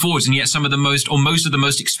 3 forwards, and yet some of the most of the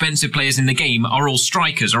most expensive players in the game are all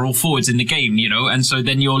strikers, are all forwards in the game, and so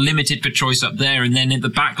then you're limited for choice up there. And then in the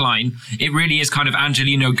back line, it really is kind of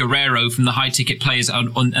Angelino Guerrero from the high ticket players,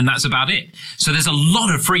 and that's about it. So there's a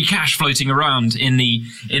lot of free cash floating around in the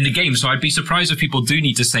game. So I'd be surprised if people do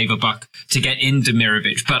need to save a buck to get in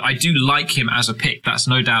Demirovic, but I do like him as a pick. That's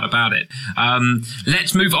no doubt about it.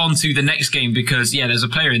 Let's move on to the next game, because there's a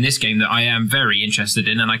player in this game that I am very interested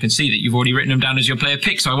in, and I can see that you've already written him down as your player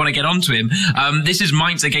pick, so I want to get on to him. This is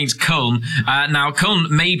Mainz against Köln. Now, Köln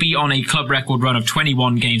may be on a club record run of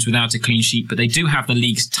 21 games without a clean sheet, but they do have the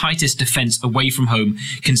league's tightest defence away from home,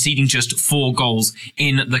 conceding just 4 goals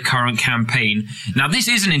in the current campaign. Now, this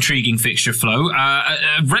is an intriguing fixture, Flo. A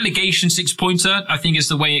relegation 6-pointer, I think, is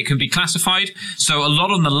the way it can be classified. So a lot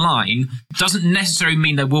on the line. Doesn't necessarily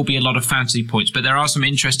mean there will be a lot of fantasy points, but there are some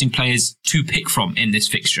interesting players to pick from in this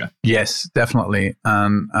fixture. Yes, definitely.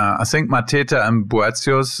 I think Mateta and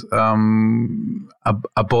Boetius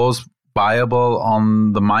are both viable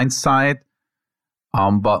on the Mainz side.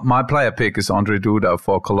 But my player pick is Andre Duda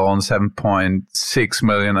for Cologne, 7.6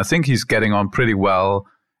 million. I think he's getting on pretty well.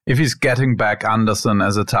 If he's getting back Anderson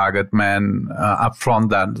as a target man up front,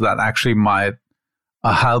 that actually might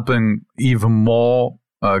help him even more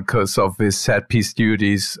because of his set piece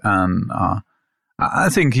duties. And I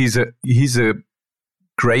think he's a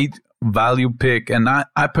great value pick. And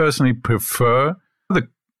I personally prefer the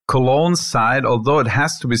Cologne side, although it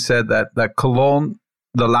has to be said that Cologne,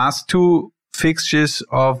 the last 2 fixtures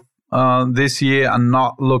of this year are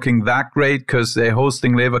not looking that great, because they're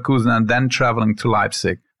hosting Leverkusen and then traveling to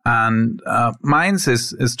Leipzig. And Mainz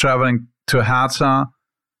is traveling to Hertha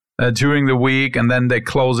during the week, and then they're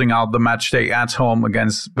closing out the match day at home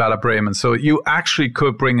against Werder Bremen. So you actually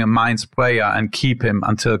could bring a Mainz player and keep him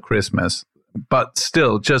until Christmas. But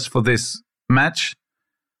still, just for this match,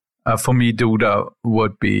 for me, Duda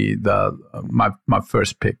would be my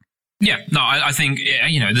first pick. Yeah, no, I think,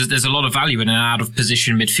 there's a lot of value in an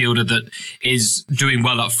out-of-position midfielder that is doing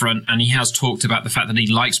well up front, and he has talked about the fact that he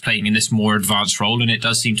likes playing in this more advanced role, and it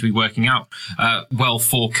does seem to be working out well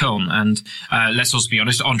for Köln. And let's also be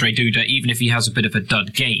honest, Andre Duda, even if he has a bit of a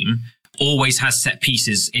dud game, always has set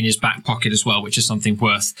pieces in his back pocket as well, which is something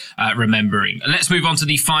worth remembering. Let's move on to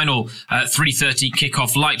the final 3:30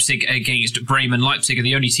 kickoff. Leipzig against Bremen. Leipzig are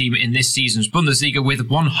the only team in this season's Bundesliga with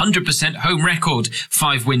 100% home record,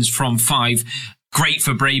 5 wins from 5. Great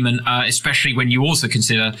for Bremen, especially when you also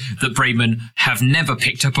consider that Bremen have never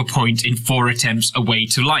picked up a point in 4 attempts away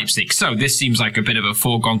to Leipzig. So this seems like a bit of a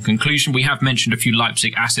foregone conclusion. We have mentioned a few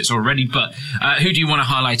Leipzig assets already, but who do you want to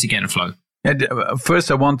highlight again, Flo?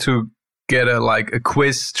 First, I want to get a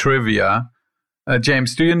quiz trivia.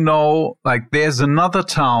 James, do you know, there's another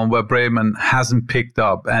town where Bremen hasn't picked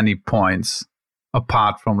up any points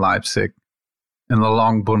apart from Leipzig in the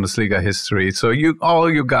long Bundesliga history? So all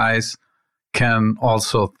you guys can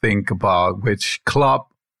also think about which club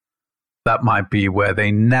that might be where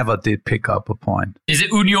they never did pick up a point. Is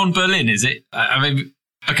it Union Berlin? Is it?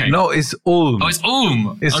 Okay. No, it's Ulm. Oh, it's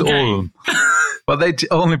Ulm. It's okay. Ulm. But they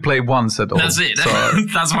only play once at all. That's it. So,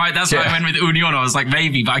 that's why I went with Union. I was like,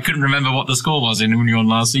 maybe, but I couldn't remember what the score was in Union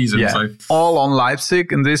last season. Yeah, so. All on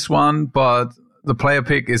Leipzig in this one, but the player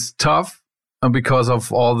pick is tough because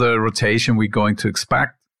of all the rotation we're going to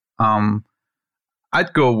expect.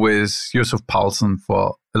 I'd go with Yusuf Poulsen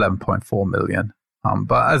for 11.4 million.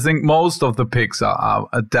 But I think most of the picks are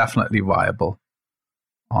definitely viable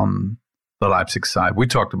on the Leipzig side. We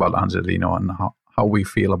talked about Angelino and how we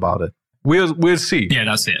feel about it. We'll see. Yeah,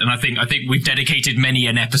 that's it. And I think we've dedicated many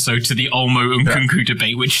an episode to the Olmo and Nkunku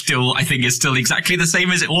debate, which I think is still exactly the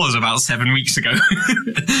same as it was about 7 weeks ago.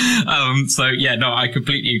 So yeah, no, I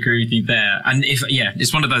completely agree with you there. And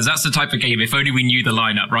it's one of those. That's the type of game. If only we knew the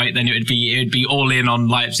lineup, right? Then it would be all in on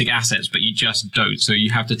Leipzig assets, but you just don't. So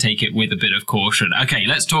you have to take it with a bit of caution. Okay,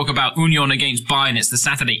 let's talk about Union against Bayern. It's the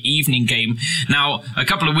Saturday evening game. Now, a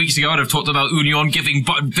couple of weeks ago, I'd have talked about Union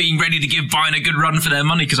being ready to give Bayern a good run for their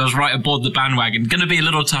money because I was right aboard the bandwagon. Going to be a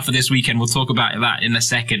little tougher this weekend. We'll talk about that in a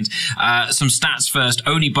second. Some stats first.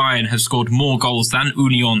 Only Bayern have scored more goals than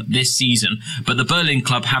Union this season, but the Berlin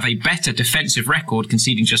club have a better defensive record,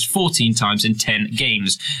 conceding just 14 times in 10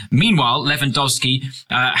 games. Meanwhile, Lewandowski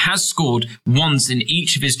has scored once in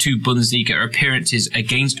each of his 2 Bundesliga appearances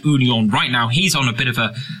against Union. Right now, he's on a bit of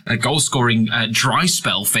a goal-scoring dry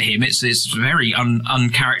spell for him. It's very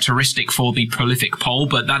uncharacteristic for the prolific Pole,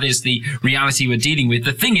 but that is the reality we're dealing with.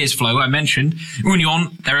 The thing is, Flo, I mentioned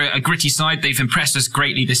Union, they're a gritty side. They've impressed us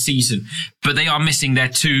greatly this season, but they are missing their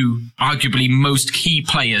 2 arguably most key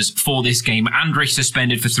players for this game. Andrich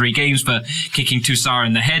suspended for 3 games for kicking Toussaint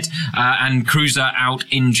in the head, and Kreuzer out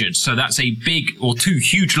injured. So that's a 2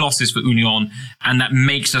 huge losses for Union, and that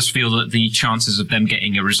makes us feel that the chances of them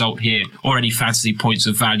getting a result here, or any fantasy points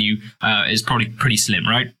of value, is probably pretty slim,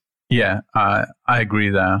 right? Yeah, I agree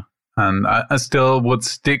there. And I still would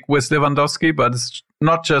stick with Lewandowski, but it's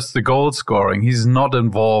not just the goal scoring. He's not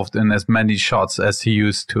involved in as many shots as he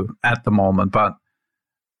used to at the moment. But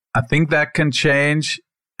I think that can change.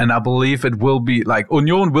 And I believe it will be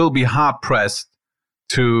Union will be hard pressed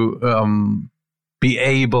to be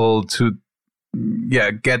able to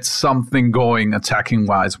get something going attacking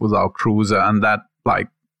wise without Kreuzer. And that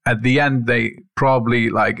at the end they probably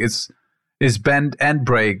it's bend and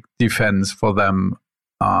break defense for them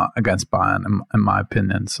against Bayern, in my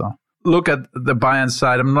opinion. So look at the Bayern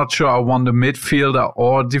side. I'm not sure I want a midfielder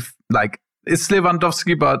or it's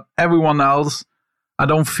Lewandowski, but everyone else I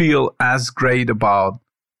don't feel as great about.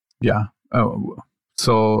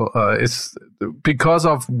 So it's because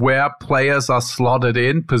of where players are slotted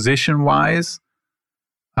in position wise.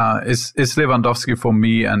 It's Lewandowski for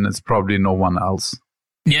me, and it's probably no one else.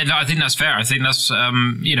 Yeah, no, I think that's fair. I think that's,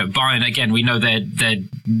 Bayern, again, we know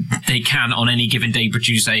they can on any given day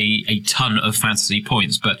produce a ton of fantasy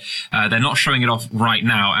points, but they're not showing it off right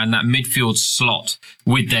now. And that midfield slot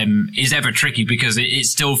with them is ever tricky because it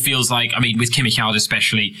still feels like, with Kimmich out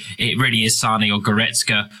especially, it really is Sané or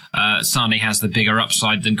Goretzka. Sané has the bigger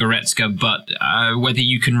upside than Goretzka, but whether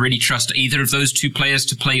you can really trust either of those 2 players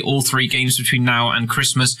to play all 3 games between now and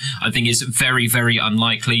Christmas, I think is very, very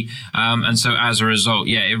unlikely. And so as a result,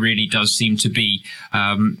 it really does seem to be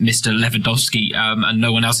Mr. Lewandowski and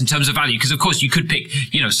no one else in terms of value. Because, of course, you could pick,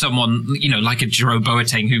 someone, like a Jerome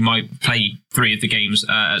Boateng who might play 3 of the games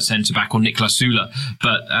at centre-back, or Niklas Süle,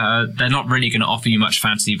 but they're not really going to offer you much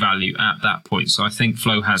fantasy value at that point. So I think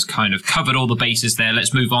Flo has kind of covered all the bases there.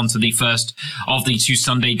 Let's move on to the first of the 2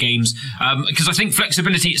 Sunday games, because I think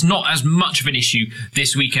flexibility is not as much of an issue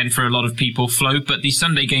this weekend for a lot of people, Flo, but the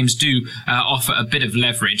Sunday games do offer a bit of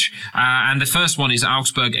leverage. And the first one is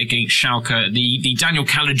Augsburg against Schalke, the Daniel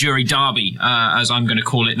Caligiuri derby, as I'm going to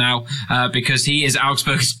call it now, because he is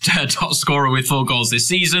Augsburg's top scorer with 4 goals this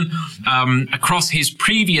season. Across his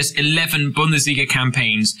previous 11 Bundesliga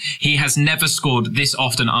campaigns, he has never scored this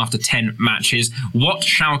often after 10 matches. What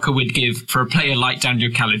Schalke would give for a player like Daniel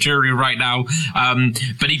Caligiuri right now.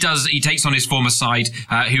 But he takes on his former side,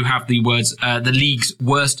 who have the league's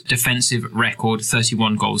worst defensive record,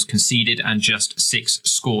 31 goals conceded and just 6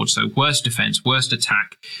 scored. So worst defense, worst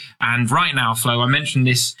attack. And right now, Flo, I mentioned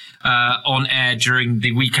this on air during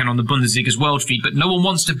the weekend on the Bundesliga's World Feed, but no one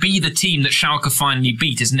wants to be the team that Schalke finally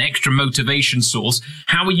beat as an extra motivation source.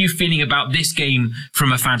 How are you feeling about this game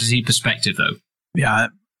from a fantasy perspective, though? Yeah,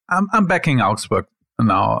 I'm backing Augsburg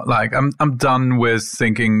now. I'm done with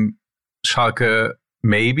thinking Schalke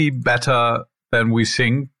may be better than we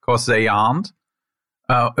think, because they aren't.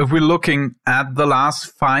 If we're looking at the last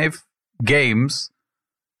 5 games,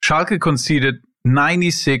 Schalke conceded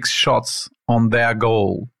 96 shots on their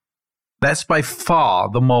goal. That's by far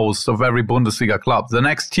the most of every Bundesliga club. The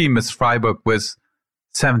next team is Freiburg with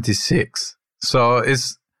 76. So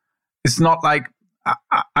it's not like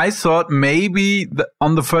I thought maybe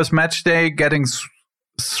on the first match day, getting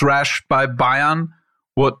thrashed by Bayern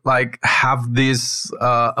would like have this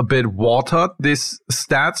a bit watered, this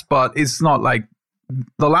stats, but it's not like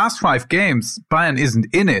the last 5 games, Bayern isn't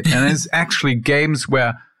in it. And it's actually games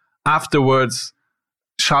where afterwards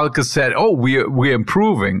Schalke said, oh, we're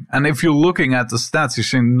improving. And if you're looking at the stats, you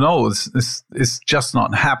think, no, it's just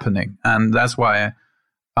not happening. And that's why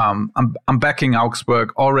I'm backing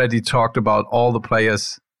Augsburg. Already talked about all the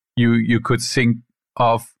players you could think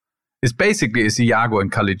of. It's basically Iago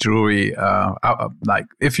and Caligiuri. Like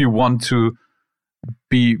if you want to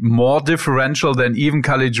be more differential than even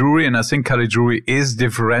Caligiuri, and I think Caligiuri is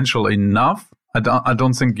differential enough. I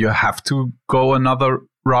don't think you have to go another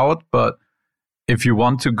route, but if you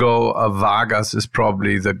want to go, Vargas is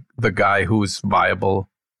probably the guy who's viable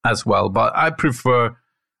as well. But I prefer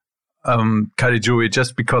Caligiuri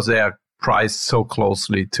just because they are priced so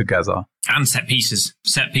closely together. And set pieces.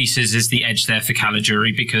 Set pieces is the edge there for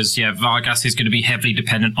Caligiuri because, Vargas is going to be heavily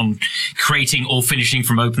dependent on creating or finishing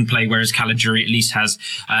from open play, whereas Caligiuri at least has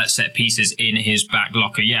set pieces in his back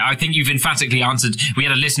locker. Yeah, I think you've emphatically answered. We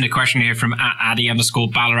had a listener question here from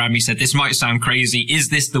 @Addy_Balaram. He said, this might sound crazy. Is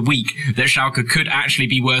this the week that Schalke could actually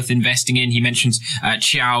be worth investing in? He mentions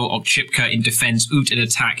Chiao or Chipka in defense, Ut in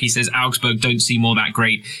attack. He says Augsburg don't seem all that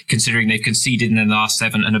great considering they've conceded in their last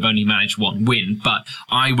 7 and have only managed 1 win. But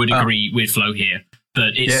I would agree with Flo here,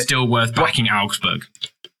 but it's still worth backing Augsburg.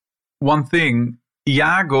 One thing,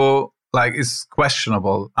 Iago is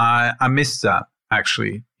questionable. I missed that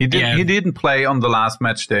actually. He didn't play on the last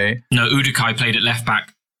match day. No, Udukai played at left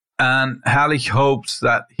back. And Herrlich hopes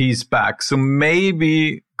that he's back. So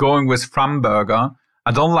maybe going with Framberger.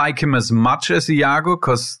 I don't like him as much as Iago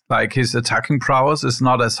because his attacking prowess is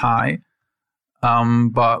not as high.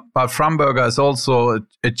 But Framberger is also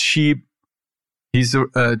a cheap. He's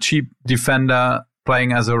a cheap defender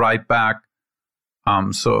playing as a right back.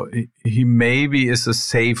 So he maybe is a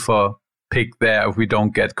safer pick there if we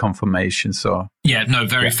don't get confirmation. So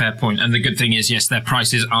very fair point. And the good thing is, yes, their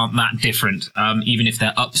prices aren't that different, even if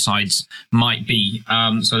their upsides might be.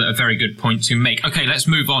 So a very good point to make. Okay, let's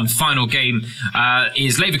move on. Final game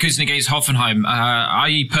is Leverkusen against Hoffenheim.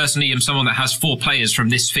 I personally am someone that has 4 players from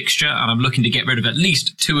this fixture, and I'm looking to get rid of at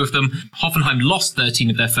least 2 of them. Hoffenheim lost 13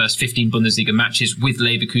 of their first 15 Bundesliga matches with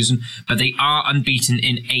Leverkusen, but they are unbeaten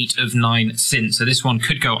in 8 of 9 since. So this one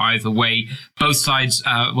could go either way. Both sides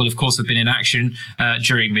will, of course, have been in action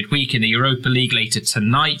during midweek in the Europa League later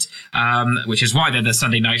tonight, which is why they're the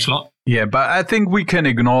Sunday night slot. Yeah, but I think we can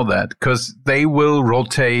ignore that because they will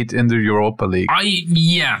rotate in the Europa League.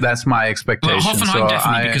 That's my expectation. Well, Hoffenheim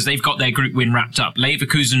definitely, because they've got their group win wrapped up.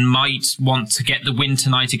 Leverkusen might want to get the win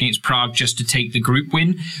tonight against Prague just to take the group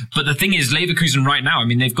win. But the thing is, Leverkusen right now, I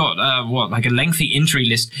mean, they've got a lengthy injury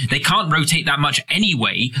list. They can't rotate that much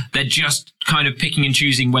anyway. They're just kind of picking and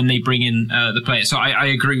choosing when they bring in the players. So I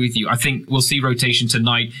agree with you. I think we'll see rotation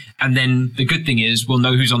tonight. And then the good thing is we'll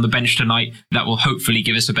know who's on the bench tonight. That will hopefully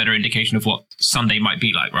give us a better indication of what Sunday might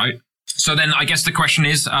be like, right? So then I guess the question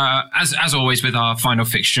is, as always with our final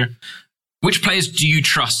fixture, which players do you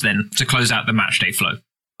trust then to close out the matchday flow?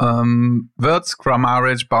 Wirtz,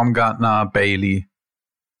 Kramaric, Baumgartner, Bailey.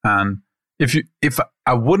 And if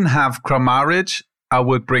I wouldn't have Kramaric, I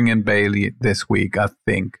would bring in Bailey this week, I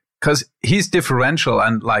think. Because he's differential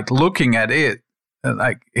and looking at it,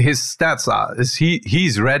 his stats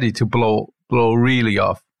he's ready to blow really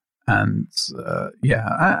off. And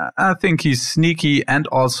I think he's sneaky and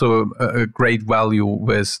also a great value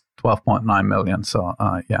with 12.9 million. So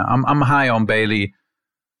I'm high on Bailey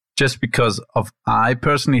just because I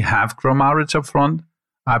personally have Kramaric up front.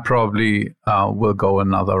 I probably will go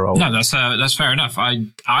another row. No, that's fair enough.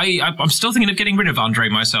 I'm still thinking of getting rid of Andre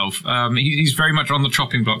myself. He's very much on the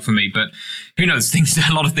chopping block for me, but who knows?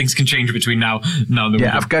 A lot of things can change between now and the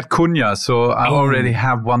weekend. I've got Cunha, so I already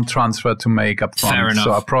have one transfer to make up front. Fair enough.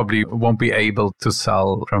 So I probably won't be able to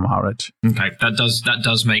sell Kramaric. Okay, that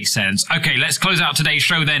does make sense. Okay, let's close out today's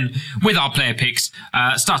show then with our player picks,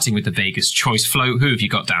 starting with the Vegas choice. Flo, who have you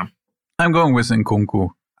got down? I'm going with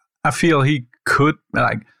Nkunku. I feel he could,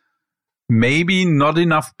 maybe not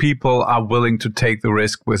enough people are willing to take the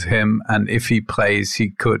risk with him. And if he plays,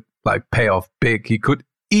 he could pay off big. He could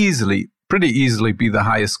pretty easily be the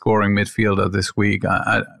highest scoring midfielder this week.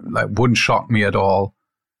 I wouldn't shock me at all.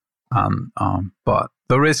 But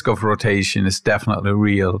the risk of rotation is definitely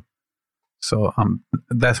real. So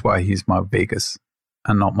that's why he's my Vegas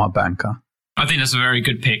and not my banker. I think that's a very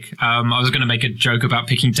good pick. I was going to make a joke about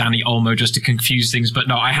picking Dani Olmo just to confuse things, but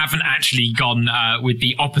no, I haven't actually gone with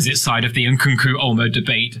the opposite side of the Nkunku Olmo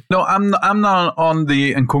debate. No, I'm not on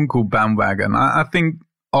the Nkunku bandwagon. I think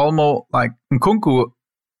Olmo, like Nkunku,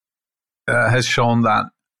 has shown that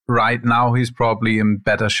right now he's probably in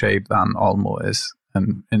better shape than Olmo is,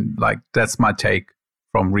 and like that's my take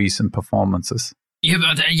from recent performances. Yeah,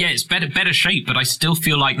 it's better shape, but I still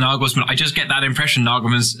feel like Nagelsmann. I just get that impression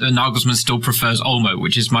Nagelsmann still prefers Olmo,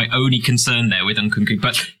 which is my only concern there with Nkunku.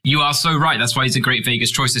 But you are so right. That's why he's a great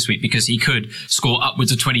Vegas choice this week, because he could score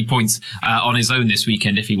upwards of 20 points on his own this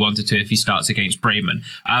weekend if he wanted to, if he starts against Bremen.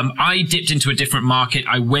 I dipped into a different market.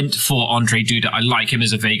 I went for Andre Duda. I like him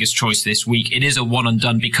as a Vegas choice this week. It is a one and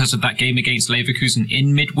done because of that game against Leverkusen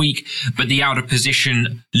in midweek, but the out of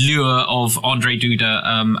position lure of Andre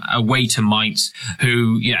Duda away to Mainz,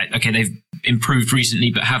 who, they've improved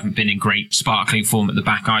recently, but haven't been in great sparkling form at the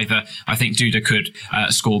back either. I think Duda could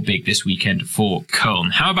score big this weekend for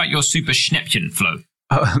Köln. How about your Super Schnäppchen, Flo?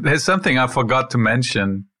 There's something I forgot to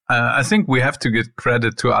mention. I think we have to give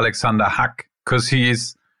credit to Alexander Hack, because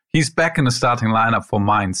he's back in the starting lineup for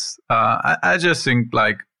Mainz. I just think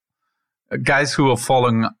like guys who are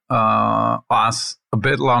following us a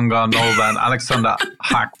bit longer know that Alexander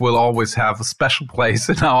Hack will always have a special place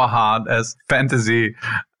in our heart as fantasy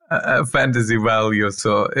value.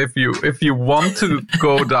 So if you want to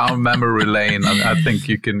go down memory lane, I think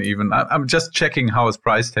you can even. I'm just checking how his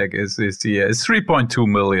price tag is this year. It's 3.2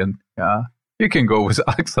 million. Yeah, you can go with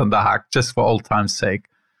Alexander Hack just for old time's sake.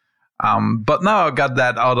 But now I got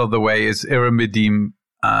that out of the way. Is Iramedim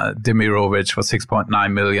Demirovic for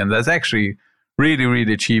 6.9 million. That's actually really,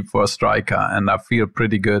 really cheap for a striker, and I feel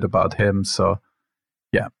pretty good about him. So,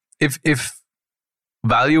 yeah, if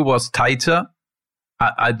value was tighter,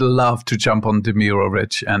 I'd love to jump on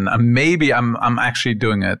Demirovic, and maybe I'm actually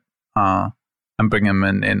doing it and bring him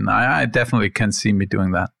in. I definitely can see me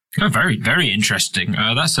doing that. Oh, very, very interesting.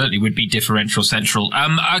 That certainly would be differential central.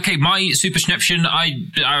 Okay, my Super Schnäppchen,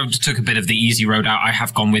 I took a bit of the easy road out. I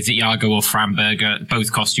have gone with Iago or Framberger.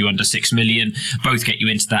 Both cost you under 6 million. Both get you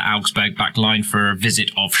into that Augsburg back line for a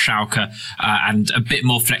visit of Schalke, and a bit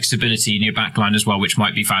more flexibility in your back line as well, which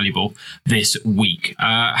might be valuable this week.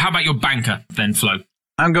 How about your banker then, Flo?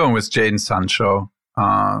 I'm going with Jadon Sancho.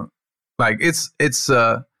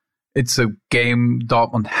 It's a game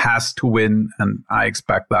Dortmund has to win, and I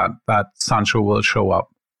expect that Sancho will show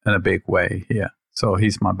up in a big way here. So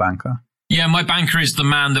he's my banker. Yeah, my banker is the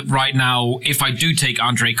man that right now, if I do take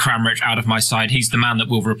Andre Kramaric out of my side, he's the man that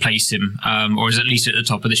will replace him, or is at least at the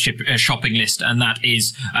top of the shopping list, and that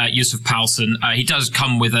is Yusuf Poulsen. He does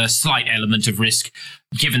come with a slight element of risk,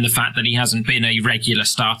 given the fact that he hasn't been a regular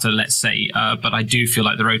starter, let's say. But I do feel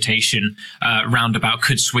like the rotation roundabout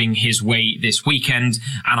could swing his way this weekend,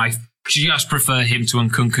 and I just prefer him to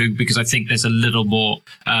Nkunku because I think there's a little more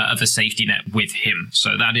of a safety net with him.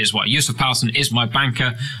 So that is why Yusuf Poulsen is my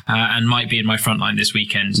banker and might be in my front line this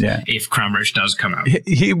weekend if Kramaric does come out.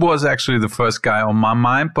 He was actually the first guy on my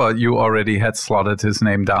mind, but you already had slotted his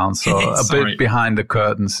name down. So a bit behind the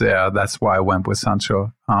curtains there. That's why I went with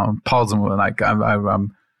Sancho.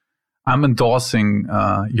 Poulsen, I'm endorsing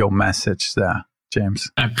your message there, James.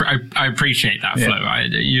 I appreciate that,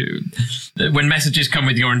 Flo. When messages come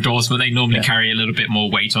with your endorsement, they normally carry a little bit more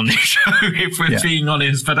weight on this show, if we're being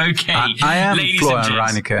honest. But okay, I am Florian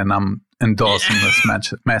Reinecke, and I'm endorsing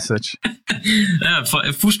this message.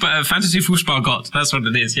 Fantasy Fußball Gott. That's what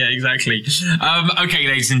it is. Yeah, exactly. Okay,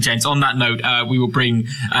 ladies and gents, on that note, we will bring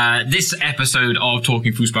this episode of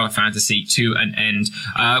Talking Fußball Fantasy to an end.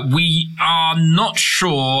 We are not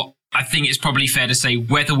sure, I think it's probably fair to say,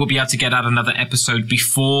 whether we'll be able to get out another episode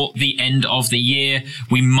before the end of the year.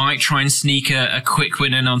 We might try and sneak a quick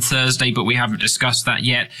one in on Thursday, but we haven't discussed that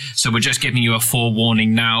yet. So we're just giving you a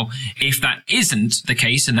forewarning now. If that isn't the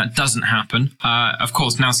case and that doesn't happen, of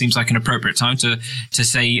course, now seems like an appropriate time to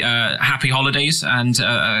say happy holidays and,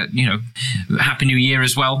 happy new year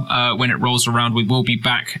as well. When it rolls around, we will be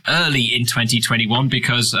back early in 2021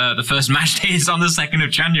 because the first match day is on the 2nd of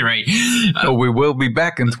January. We will be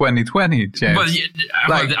back in 2020, James.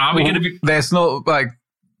 But are we going to be? There's no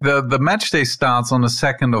the match day starts on the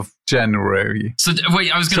 2nd of January. So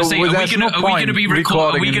wait, I was going to say, are we going to be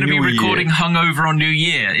recording hungover on New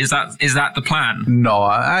Year? Is that the plan? No,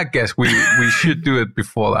 I guess we should do it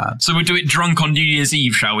before that. So we'll do it drunk on New Year's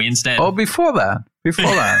Eve, shall we? Instead? Oh, before that.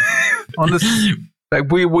 On this.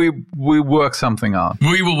 We work something out.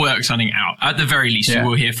 We will work something out. At the very least, you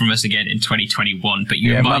will hear from us again in 2021, but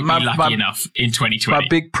you might be lucky enough in 2020. My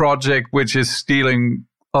big project, which is stealing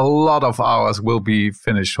a lot of hours, will be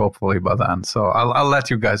finished hopefully by then. So I'll let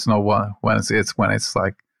you guys know when it's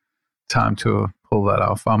like time to pull that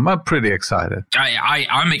off. I'm pretty excited.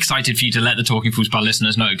 I'm excited for you to let the Talking Fußball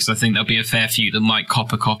listeners know, because I think there'll be a fair few that might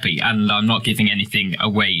cop a copy, and I'm not giving anything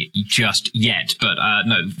away just yet. But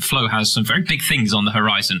no, Flo has some very big things on the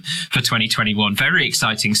horizon for 2021. Very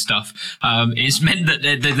exciting stuff. It's meant that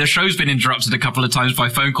the show's been interrupted a couple of times by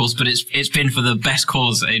phone calls, but it's been for the best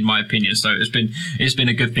cause, in my opinion. So it's been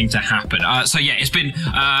a good thing to happen. So yeah, it's been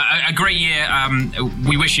a great year.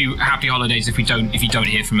 We wish you happy holidays if you don't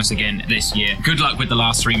hear from us again this year. Good luck with the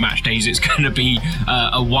last 3 match days. It's going to be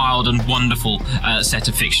a wild and wonderful set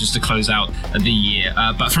of fixtures to close out the year.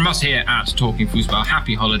 But from us here at Talking Fußball,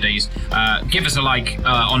 happy holidays. Give us a like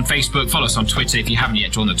on Facebook. Follow us on Twitter if you haven't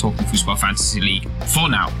yet joined the Talking Fußball Fantasy League. For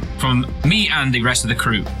now, from me and the rest of the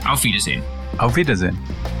crew, auf Wiedersehen. Auf Wiedersehen.